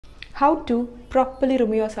how to properly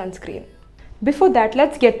remove your sunscreen. Before that,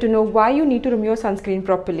 let's get to know why you need to remove your sunscreen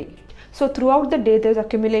properly. So throughout the day, there's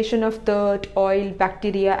accumulation of dirt, oil,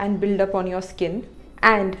 bacteria and build-up on your skin.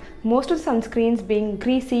 And most of the sunscreens being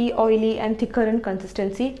greasy, oily and thicker in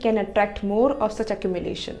consistency can attract more of such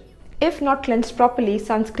accumulation. If not cleansed properly,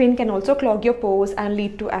 sunscreen can also clog your pores and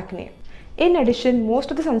lead to acne. In addition, most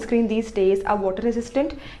of the sunscreen these days are water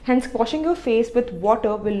resistant, hence washing your face with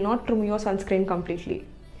water will not remove your sunscreen completely.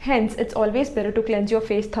 Hence, it's always better to cleanse your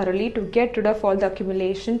face thoroughly to get rid of all the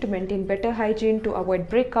accumulation, to maintain better hygiene, to avoid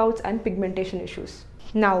breakouts and pigmentation issues.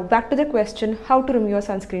 Now, back to the question, how to remove your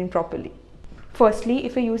sunscreen properly. Firstly,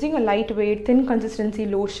 if you're using a lightweight, thin consistency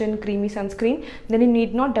lotion, creamy sunscreen, then you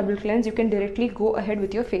need not double cleanse, you can directly go ahead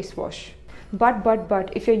with your face wash.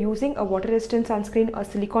 But if you're using a water resistant sunscreen, a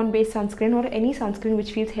silicone based sunscreen or any sunscreen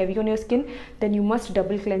which feels heavy on your skin, then you must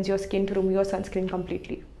double cleanse your skin to remove your sunscreen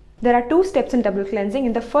completely. There are two steps in double cleansing.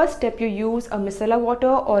 In the first step, you use a micellar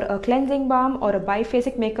water or a cleansing balm or a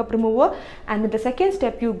biphasic makeup remover, and in the second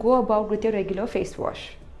step, you go about with your regular face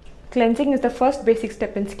wash. Cleansing is the first basic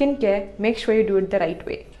step in skincare. Make sure you do it the right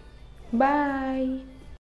way. Bye.